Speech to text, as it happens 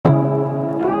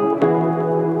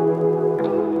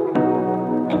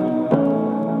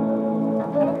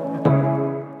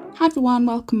everyone,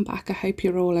 welcome back. I hope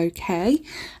you're all okay.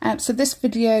 So this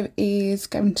video is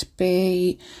going to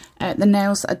be the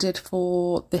nails that I did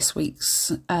for this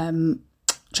week's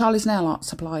Charlie's Nail Art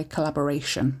Supply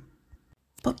collaboration.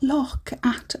 But look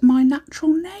at my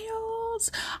natural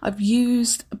nails. I've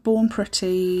used Born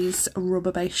Pretty's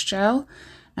rubber base gel,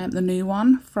 the new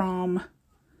one from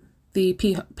the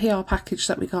PR package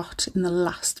that we got in the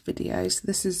last video. So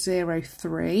this is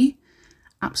 03.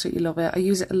 Absolutely love it. I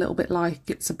use it a little bit like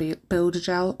it's a builder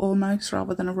gel almost,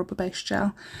 rather than a rubber base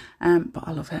gel. But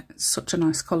I love it. It's such a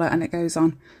nice colour and it goes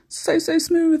on so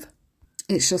smooth.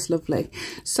 It's just lovely.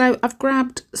 So I've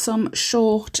grabbed some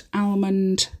short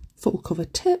almond full cover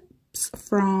tips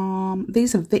from,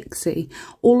 these are Vixie.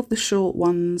 All of the short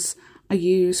ones I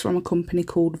use from a company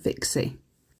called Vixie.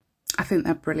 I think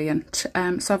they're brilliant.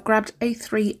 So I've grabbed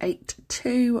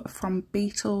A382 from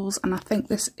Beetles, and I think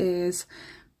this is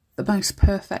the most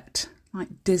perfect, like,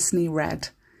 Disney red.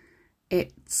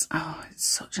 It's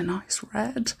such a nice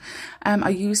red. I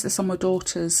used this on my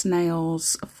daughter's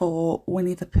nails for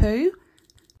Winnie the Pooh.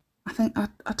 I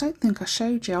don't think I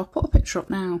showed you. I'll put a picture up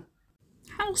now.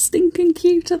 How stinking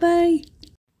cute are they?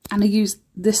 And I used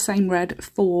this same red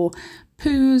for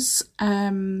Pooh's,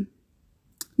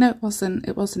 no, it wasn't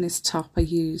his top. I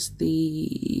used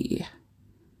the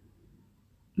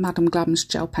ℙℝ𝕆𝔻𝕼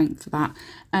gel paint for that.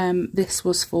 This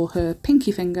was for her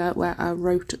pinky finger, where I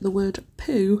wrote the word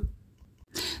Pooh.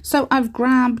 So I've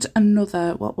grabbed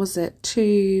another, what was it,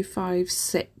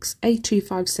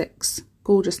 A256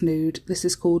 gorgeous nude. This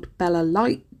is called Bella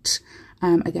Light,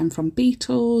 again from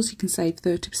Beetles. You can save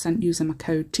 30% using my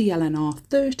code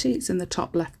TLNR30. It's in the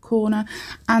top left corner,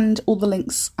 and all the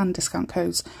links and discount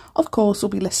codes, of course, will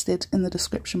be listed in the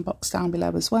description box down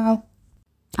below as well.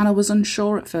 And I was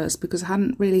unsure at first because I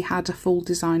hadn't really had a full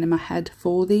design in my head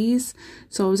for these.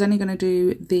 So I was only going to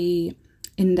do the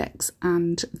index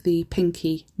and the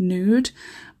pinky nude.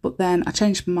 But then I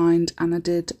changed my mind and I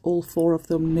did all four of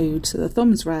them nude. So the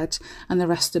thumb's red and the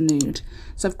rest are nude.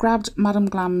 So I've grabbed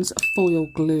ℙℝ𝕆𝔻𝕼's foil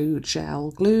glue,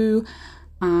 gel glue.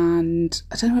 And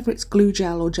I don't know whether it's glue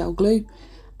gel or gel glue.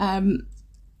 And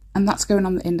that's going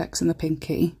on the index and the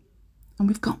pinky. And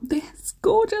we've got this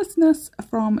gorgeousness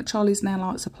from Charlie's Nail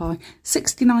Art Supply.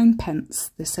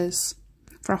 69p this is,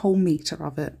 for a whole metre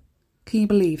of it. Can you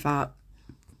believe that?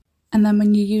 And then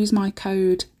when you use my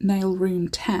code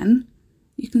NAILROOM10,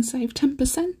 you can save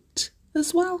 10%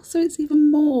 as well. So it's even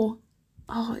more.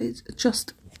 Oh, it's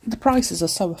just, the prices are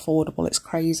so affordable, it's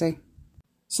crazy.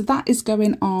 So that is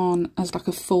going on as like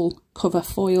a full cover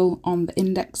foil on the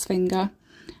index finger.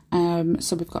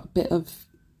 So we've got a bit of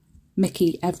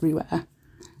Mickey everywhere.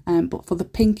 But for the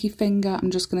pinky finger,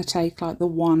 I'm just going to take like the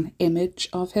one image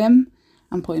of him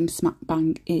and put him smack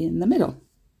bang in the middle.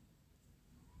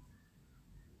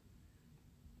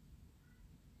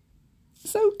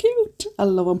 So cute. I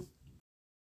love them.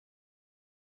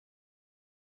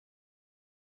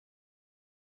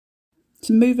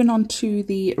 So moving on to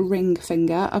the ring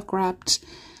finger, I've grabbed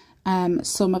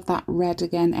some of that red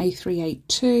again,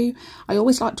 A382. I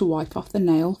always like to wipe off the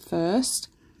nail first.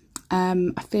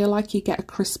 I feel like you get a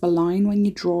crisper line when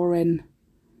you draw in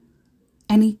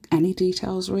any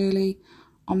details really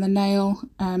on the nail.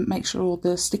 Make sure all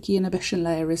the sticky inhibition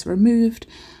layer is removed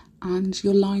and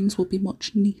your lines will be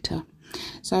much neater.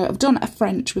 So I've done a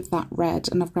French with that red,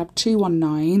 and I've grabbed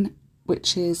 219,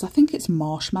 which is, I think it's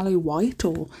marshmallow white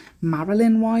or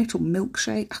Marilyn white or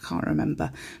milkshake, I can't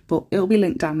remember, but it'll be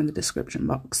linked down in the description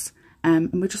box. And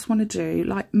we just want to do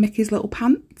like Mickey's little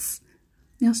pants.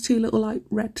 He has two little like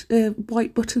red,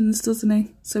 white buttons, doesn't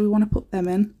he? So we want to put them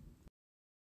in.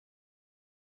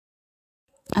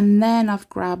 And then I've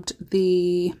grabbed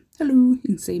the, hello, you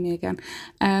can see me again,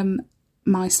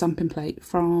 my stamping plate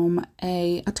from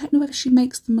I don't know whether she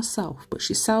makes them herself, but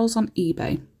she sells on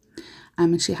eBay.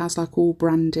 And she has like all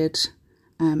branded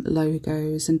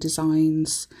logos and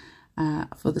designs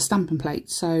for the stamping plate.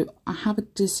 So I have a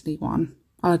Disney one.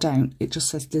 I don't, it just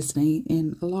says Disney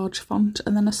in a large font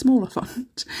and then a smaller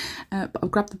font. But I've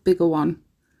grabbed the bigger one,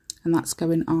 and that's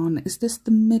going on, is this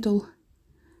the middle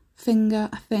finger,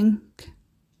 I think?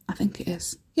 I think it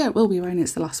is. Yeah, it will be when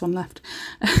it's the last one left.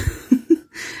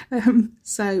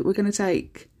 So we're going to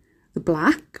take the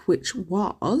black, which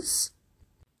was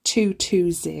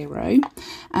 220,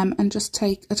 and just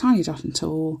take a tiny dotting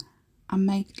tool and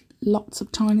make lots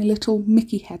of tiny little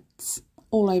Mickey heads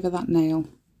all over that nail.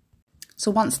 So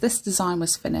once this design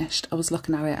was finished, I was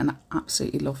looking at it and I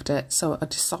absolutely loved it. So I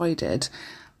decided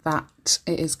that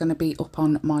it is going to be up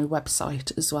on my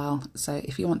website as well. So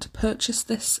if you want to purchase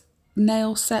this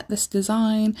nail set, this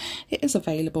design, it is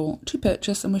available to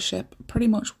purchase, and we ship pretty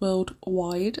much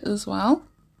worldwide as well.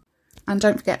 And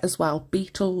don't forget as well,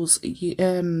 Beetles,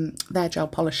 their gel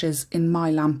polishes in my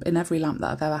lamp, in every lamp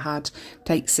that I've ever had,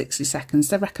 take 60 seconds.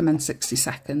 They recommend 60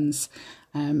 seconds.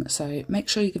 So make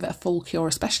sure you give it a full cure,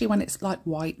 especially when it's like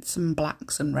whites and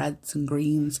blacks and reds and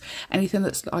greens. Anything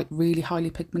that's like really highly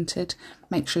pigmented,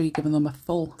 make sure you're giving them a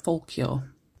full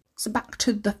cure. So back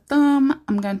to the thumb,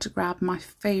 I'm going to grab my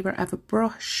favourite ever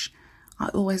brush. I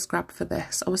always grab for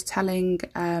this. I was telling,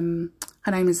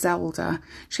 her name is Zelda.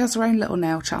 She has her own little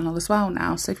nail channel as well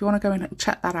now. So if you want to go and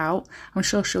check that out, I'm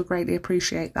sure she'll greatly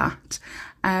appreciate that.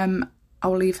 I'll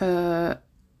leave her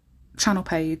channel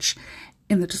page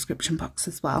in the description box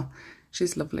as well.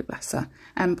 She's lovely, bless her.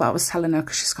 But I was telling her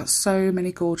because she's got so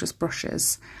many gorgeous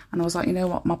brushes. And I was like, you know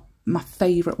what, my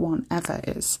favourite one ever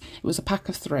is, it was a pack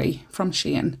of 3 from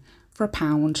Shein for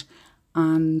 £1.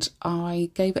 And I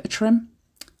gave it a trim.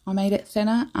 I made it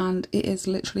thinner and it is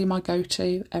literally my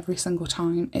go-to every single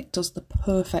time. It does the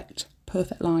perfect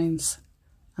lines,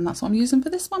 and that's what I'm using for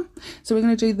this one. So we're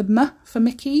going to do the M for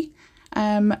Mickey.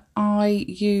 I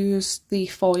use the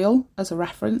foil as a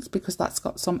reference because that's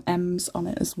got some M's on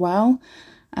it as well.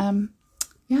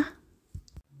 Yeah,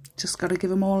 just got to give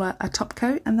them all a top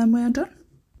coat and then we're done.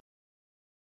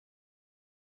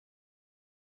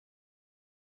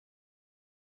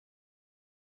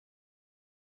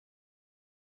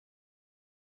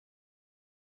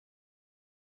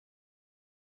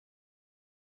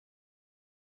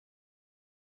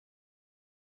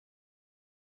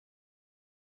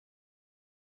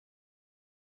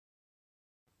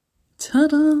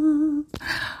 Ta-da!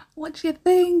 What do you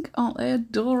think? Aren't they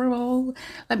adorable?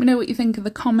 Let me know what you think in the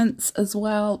comments as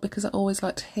well, because I always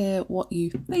like to hear what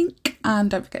you think. And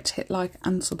don't forget to hit like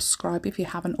and subscribe if you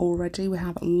haven't already. We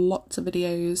have lots of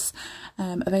videos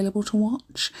available to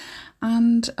watch,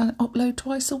 and upload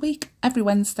twice a week, every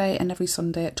Wednesday and every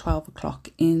Sunday at 12 o'clock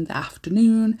in the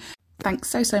afternoon. Thanks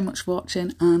so much for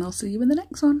watching, and I'll see you in the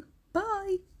next one.